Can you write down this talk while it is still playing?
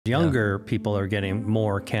Younger people are getting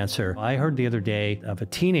more cancer. I heard the other day of a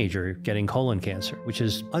teenager getting colon cancer, which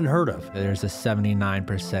is unheard of. There's a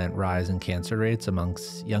 79% rise in cancer rates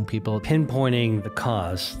amongst young people. Pinpointing the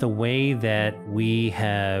cause, the way that we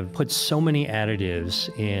have put so many additives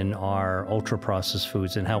in our ultra-processed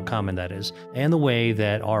foods and how common that is, and the way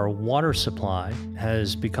that our water supply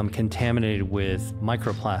has become contaminated with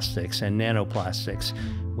microplastics and nanoplastics,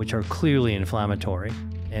 which are clearly inflammatory.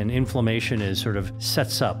 And inflammation sort of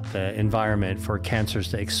sets up the environment for cancers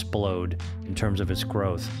to explode in terms of its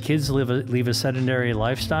growth. Kids leave a sedentary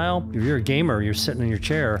lifestyle. If you're a gamer, you're sitting in your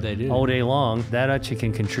chair all day long. That actually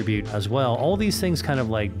can contribute as well. All these things kind of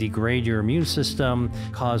like degrade your immune system,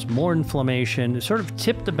 cause more inflammation, sort of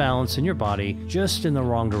tip the balance in your body just in the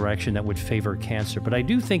wrong direction that would favor cancer. But I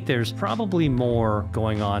do think there's probably more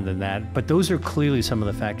going on than that. But those are clearly some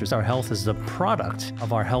of the factors. Our health is the product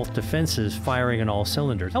of our health defenses firing on all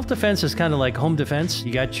cylinders. Health defense is kind of like home defense.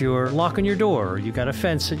 You got your lock on your door, you got a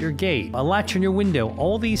fence at your gate, a latch on your window.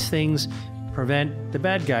 All these things prevent the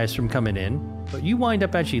bad guys from coming in, but you wind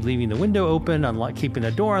up actually leaving the window open, keeping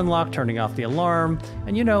the door unlocked, turning off the alarm.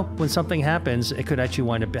 And when something happens, it could actually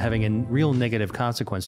wind up having a real negative consequence.